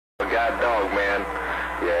God dog, man.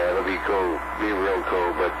 Yeah, it'll be cool. Be real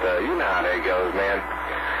cool. But you know how that goes, man.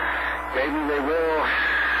 Maybe they will.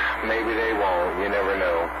 Maybe they won't. You never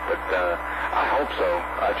know. But I hope so.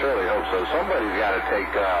 I truly hope so. Someone's got to take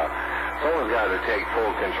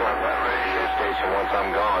full control of that radio station once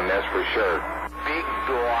I'm gone. That's for sure. Big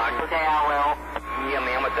dog. Yeah, well, yeah,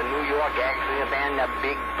 man, with the New York accident and the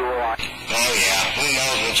big dog. Oh, yeah. Who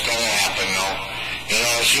knows what's going to happen, though. You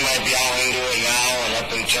know, she might be all into it now, and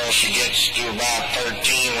up until she gets to about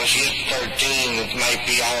 13. When she hits 13, it might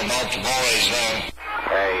be all about the boys then.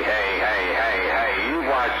 Hey, you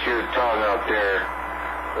watch your tongue up there.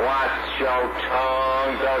 Watch your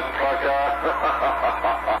tongue, Doug Pucker.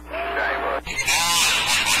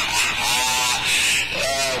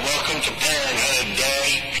 Welcome to parenthood,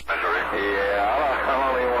 Daddy. Yeah, I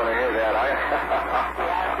don't even want to hear that.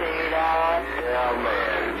 Yeah,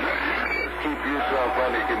 man. Keep yourself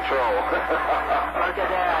under control. Look at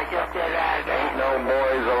that, I just did that. Ain't no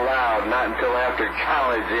boys allowed, not until after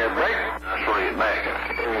college here. Break. I'll throw you back.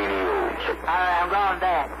 I'm going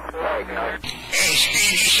back. Hey,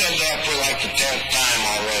 Speed, you said that for like the 10th time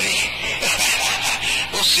already.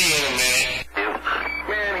 We'll see you in a minute.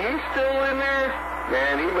 Man, he's still in there?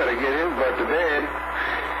 Man, he better get his butt to bed.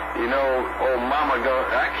 You know, old mama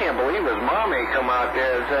I can't believe his mom ain't come out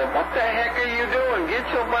there and said, what the heck are you doing? Get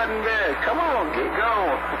your butt in bed. Come on, get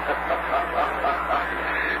going.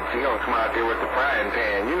 She gonna come out there with the frying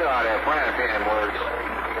pan. You know how that frying pan works.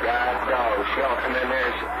 God dog, she gonna come in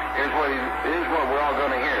there. Here's what we're all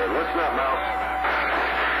gonna hear. Listen up, Mouse.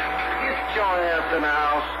 Get your ass in the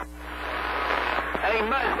house. Hey,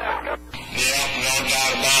 Mud. Yeah, no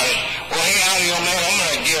doubt about it. Well, hey, Audio Man, I'm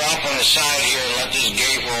going to get up on the side here and let this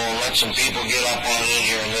gate roll and let some people get up on in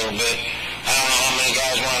here a little bit. I don't know how many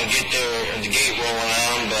guys want to get the gate rolling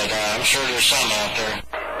on, but I'm sure there's some out there.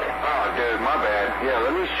 Oh, dude, my bad. Yeah,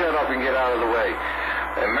 let me shut up and get out of the way.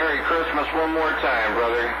 And Merry Christmas one more time,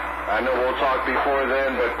 brother. I know we'll talk before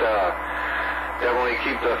then, but definitely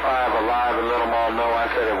keep the 5 alive and let them all know I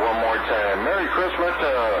said it one more time. Merry Christmas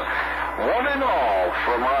to one and all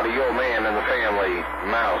from Audio Man and the family.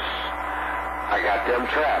 Mouse, I got them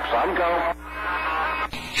traps. I'm gone.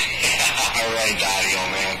 All right, Audio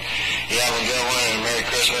Man. You have a good one, and Merry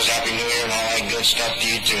Christmas, Happy New Year, and all that good stuff to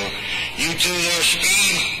you, too. You too there,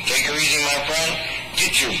 Speed. Take her easy, my friend.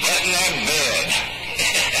 Get your butt in that bed.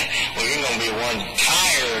 Well, you're going to be one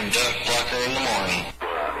tired duck plucker in the morning.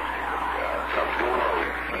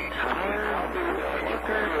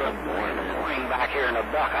 Back here in the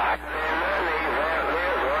Buckeye.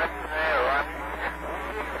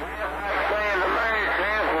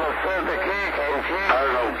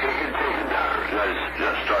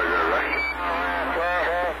 Just started her right.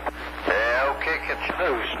 Yeah, okay, catch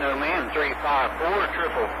those, Snowman.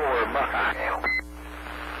 354-444 Buckeye.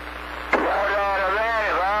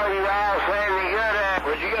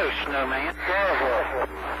 Where'd you go, Snowman?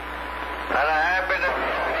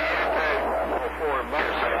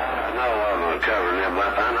 No, I'm going to cover them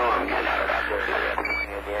up. I know I'm getting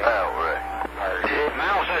oh, right.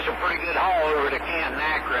 Mouse has a pretty good haul over to Canton,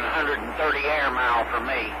 Akron, 130 air mile from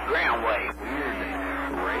me. Ground wave.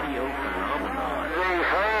 Radio phenomenon. They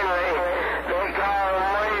call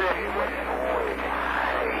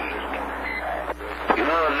you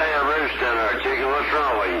know the damn roost down there, chicken. What's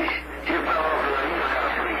wrong with you? You fell off the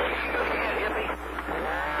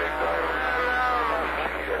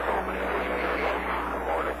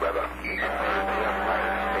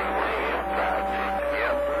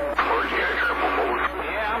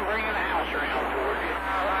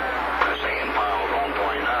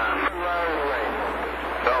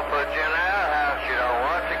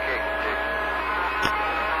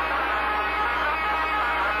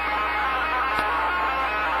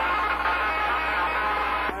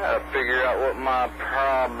figure out what my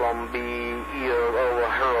problem be over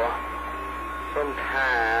here.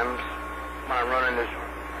 Sometimes when I'm running the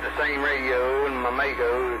same radio and my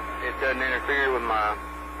Mako, it doesn't interfere with my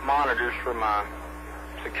monitors for my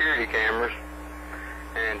security cameras.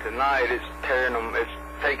 And tonight it's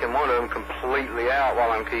taking one of them completely out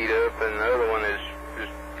while I'm keyed up, and the other one is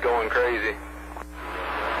just going crazy.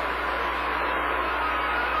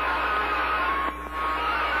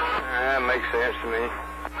 That makes sense to me.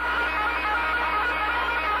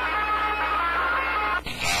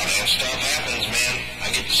 That stuff happens, man.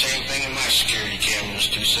 I get the same thing in my security cameras.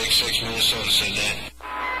 266 Minnesota said that.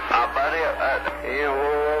 Buddy,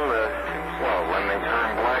 when they turn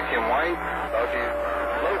black and white, thought you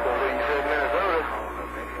local, but you said Minnesota.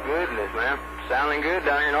 Goodness, man. Sounding good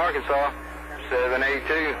down here in Arkansas.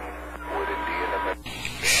 782.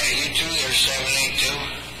 Yeah, you too, there's 782.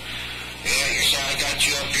 Yeah, I got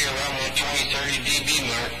you up here around that 20-30 dB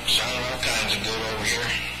mark. Sounding all kinds of good over here.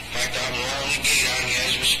 In fact, I'm rolling the gate on you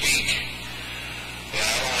as we speak. Yeah,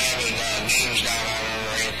 I don't have any names down on it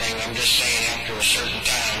or anything. I'm just saying after a certain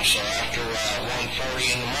time. So after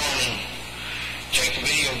 1:40 in the morning, check the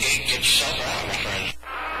video gate, get yourself out, my friend.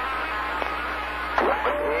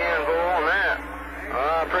 Yeah, go on that.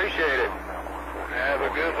 I appreciate it. Have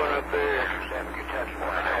a good one up there. Have a good touch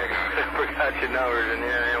one. Forgot your numbers in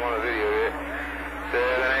here. I didn't want to video it.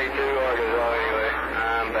 782 Arkansas anyway.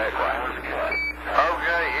 I'm back quiet.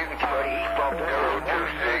 Okay, you can buddy. He's bumped the road.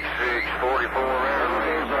 266 44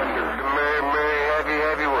 airways under. Merry,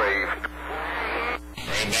 happy wave.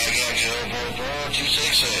 Right back at you, old bro.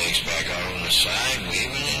 266 back out on the side,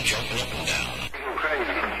 waving and jumping up and down.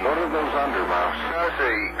 Crazy. What are those undermounts? I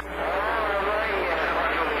see.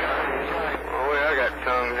 Oh, I got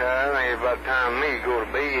tongue tied. I think it's about time me to go to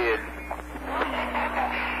bed.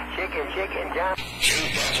 Chicken, John.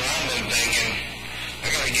 Shoot, that's what I've been thinking.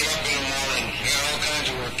 I gotta get up in the morning. I got all kinds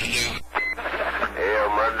of work to do.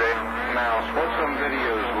 Yeah, Monday. Mouse, what's some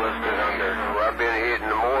videos listed under? Well, I've been hitting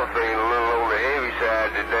the morphine a little on the heavy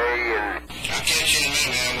side today, and... I'll catch you in a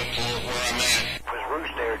minute, man, with where I'm at. Was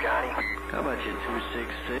Roost there, Johnny? How about you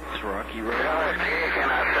 266, Rocky Road?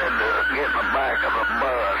 And I said to get my back of a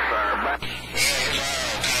bus, Yeah, there's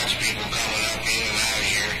all kinds of people coming up in and out of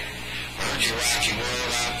here. Heard you Rocky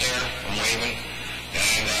World out there. I'm waving.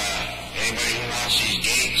 And anybody who wants these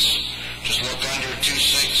gates, just look under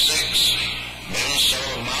 266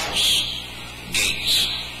 Minnesota Mouse Gates,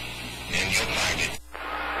 and you'll find it.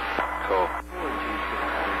 Cool.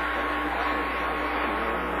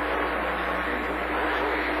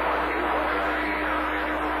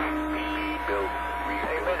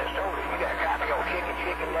 Hey, Minnesota, you got a copy on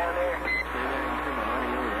chicken down there?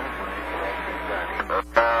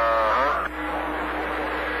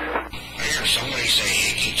 I heard somebody say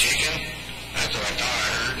hickey chicken. That's what I thought I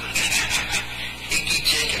heard. Hickey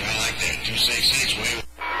chicken, I like that. 266 wave.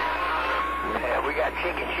 Yeah, we got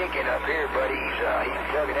chicken up here, buddy. He's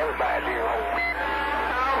plugging everybody's ear hole.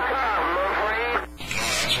 Oh,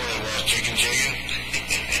 that's what it was, chicken. I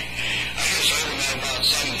just heard him at about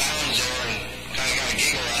 7 pounds there and kind of got a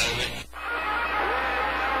giggle out of it.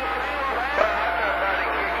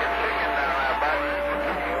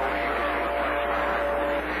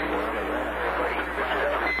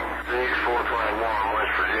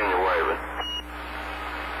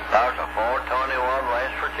 Dr. 421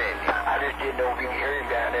 West Virginia. I just didn't know if you could hear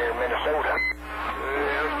him down there in Minnesota. We're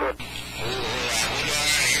here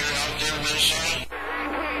out there in Minnesota.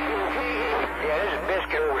 Yeah, there's a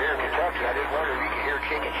biscuit over here in Kentucky. I just wondered if you could hear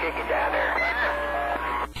chicken down there.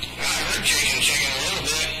 I heard chicken a little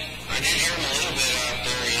bit. I did hear him a little bit out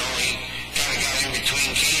there, you know. He kind of got in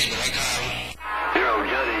between keys, but I caught him. You know,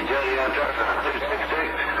 Juddy, I'm talking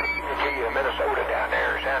 266. Minnesota down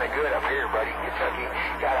there. Sounding good up here, buddy. Kentucky.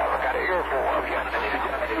 Got an earful of you.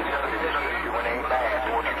 When ain't bad.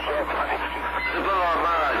 427. Well,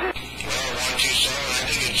 127, I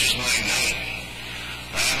think it's just my night.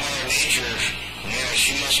 Mother Nature, yeah,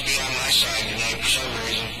 she must be on my side tonight for some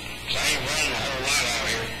reason. 'Cause I ain't running a whole lot out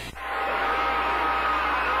here.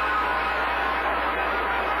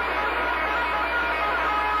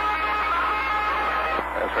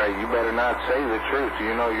 That's right. You better not say the truth.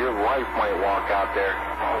 You know your wife might walk out there.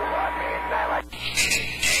 Oh, what, man? Not like...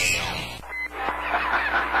 Damn.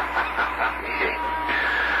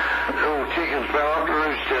 Little chickens fell off the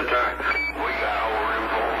roost set there. We got all room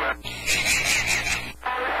for them.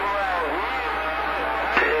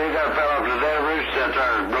 He got fell off the damn roost set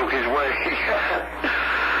there and broke his way.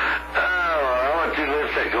 Oh, I want you to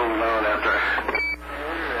let's take going on out there.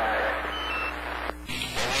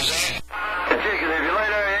 What was that? A chicken, if you lay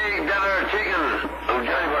there an egg down there, a chicken. Oh,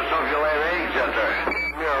 Johnny must have you lay eggs out there.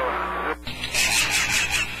 No.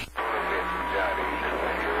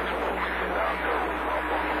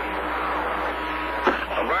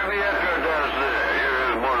 Bring me up there downstairs.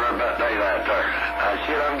 You're wondering about daylight there.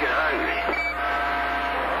 Shit, I'm getting hungry.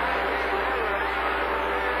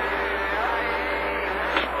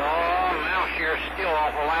 Oh, mouse, you're still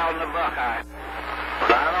awful loud in the Buckeye.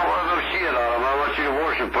 I don't want no shit on them. I want you to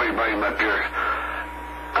worship before you bring them up here.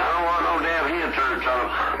 I don't want no damn hen turds on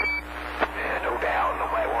them. Yeah, no doubt.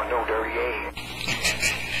 Nobody want no dirty eggs.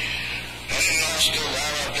 That ain't still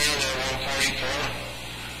right up there, that 144.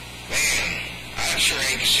 Man, I sure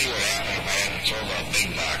hate to see what happened if I had to throw that big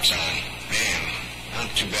box on. Man, I'm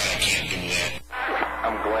too bad I can't do that.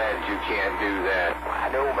 I'm glad you can't do that. I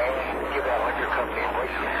know, man. Give that one your company and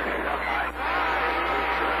wait.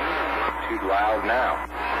 Too loud now.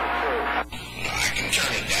 I can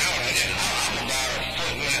turn it down. I'm about a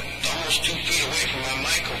foot and almost 2 feet away from my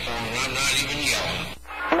microphone. microphone and I'm not even yelling.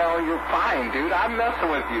 No, you're fine, dude. I'm messing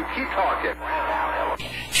with you. Keep talking. Damn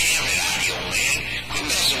it, audio man. Quit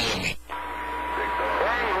messing with me.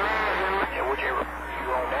 Yeah, would you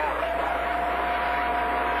on down?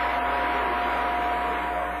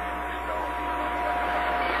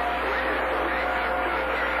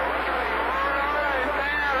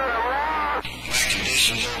 My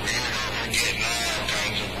conditions over here are getting all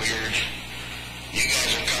kinds of weird. You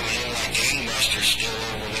guys are coming in like gangbusters still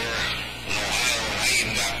over there in Ohio, and I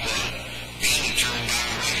even got the beam turned down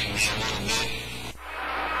away from me a little bit.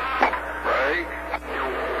 Right?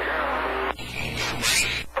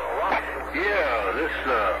 Yeah, this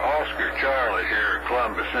Oscar Charlie here in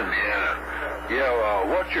Columbus, Indiana. Yeah,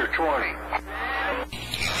 what's your 20?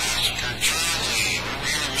 Oscar Charlie, over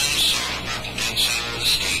here in Minnesota, about the dead center of the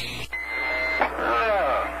state.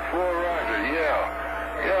 Fort Roger, yeah.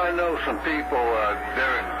 Yeah, I know some people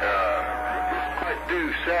there in, quite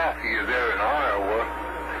due south of you there in Iowa.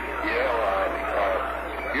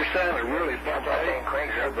 Yeah, you're sounding really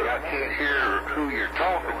crazy, but I can't hear who you're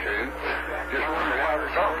talking to. Just wonder how the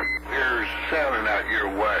talking here is sounding out your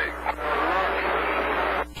way.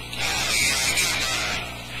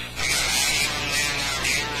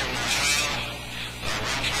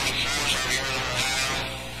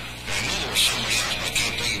 Somebody else, but I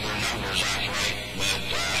can't think of their numbers off right.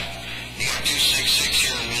 But you got 266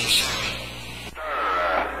 here in Minnesota.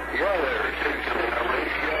 Yeah, there.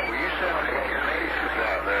 Yeah, well, you sound like your aces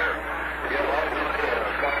out there. Yeah, well, I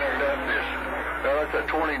just fired up this. That's a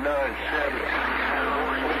 2970.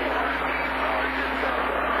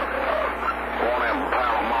 One of them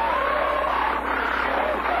Palomars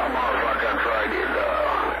like I tried it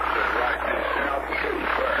right to south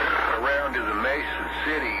around to the Mason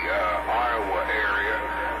City, Iowa area.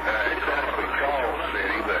 It's actually called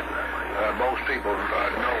City, but most people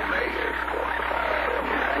know Mason.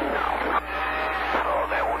 Oh,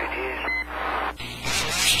 that what it is? I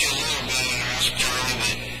lost you a little bit in there, Charlie,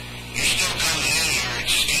 but you're still coming in here.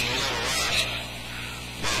 It's just getting a little rough.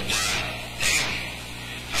 But, damn,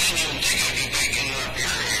 I didn't even think I'd be picking up your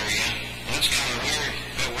area. That's kind of weird.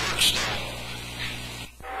 It works, though.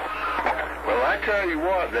 Well, I tell you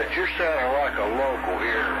what, that you're sounding like a local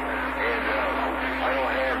here, and I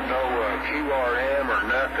don't have no QRM or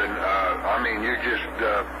nothing. I mean, you're just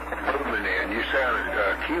moving in. You sounded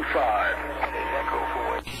Q5. Oh,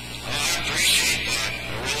 I appreciate that.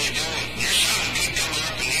 I really do. You're sounding good coming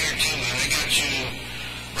up in here, too, man. I got you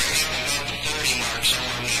right up about the 30 mark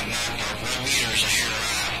somewhere in that map. Our meters a hair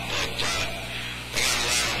out, but I got a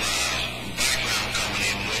lot of background coming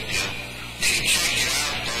in with you. You can check it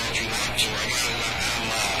out, though, if you want to. I'm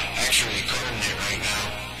actually recording it right now.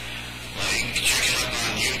 You can check it up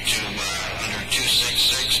on YouTube under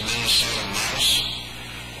 266 Minnesota Mouse.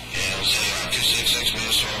 Yeah, it'll say 266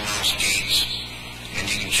 Minnesota Mouse Gates. And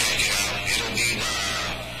you can check it out. It'll be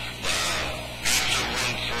after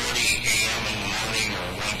 1:40 a.m. in the morning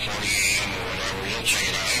or 1:40 a.m. or whatever. You'll check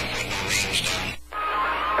it out. I haven't put no names down.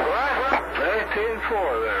 Right,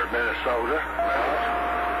 10-4 there, Minnesota.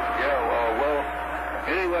 Yeah, well,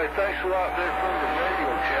 anyway, thanks a lot there for the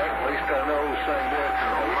radio check. At least I know the same way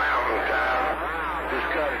from a mountain time. Just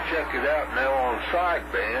got to check it out now on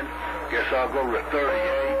sideband. Guess I'll go to 38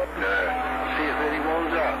 and see if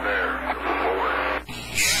anyone's out there.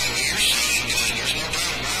 Yeah, you're sounding good. There's no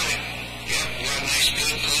doubt about it. Yep, you got a nice,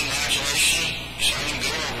 good, clean modulation. Sounding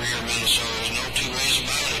good over here in Minnesota. There's no two ways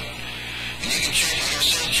about it. And you can check, like I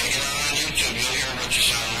said, check it out on YouTube. You'll hear what you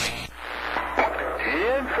sound like.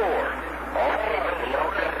 10-4. All right,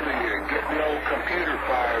 well, get the old computer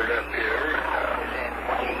fired up here.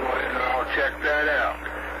 And I'll check that out.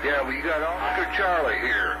 Yeah, well, you got Oscar Charlie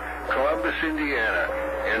here, Columbus, Indiana.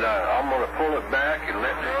 And I'm going to pull it back and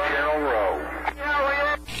let the channel roll.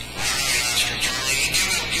 Oscar Charlie, give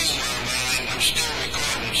it a few more, man. I'm still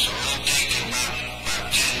recording, so it'll take you about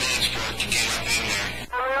 10 minutes for it to get up in there.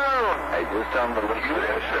 Hey, just tell them to look at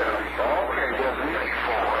this. Okay, well,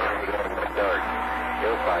 4. Dark.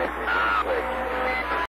 You'll find it.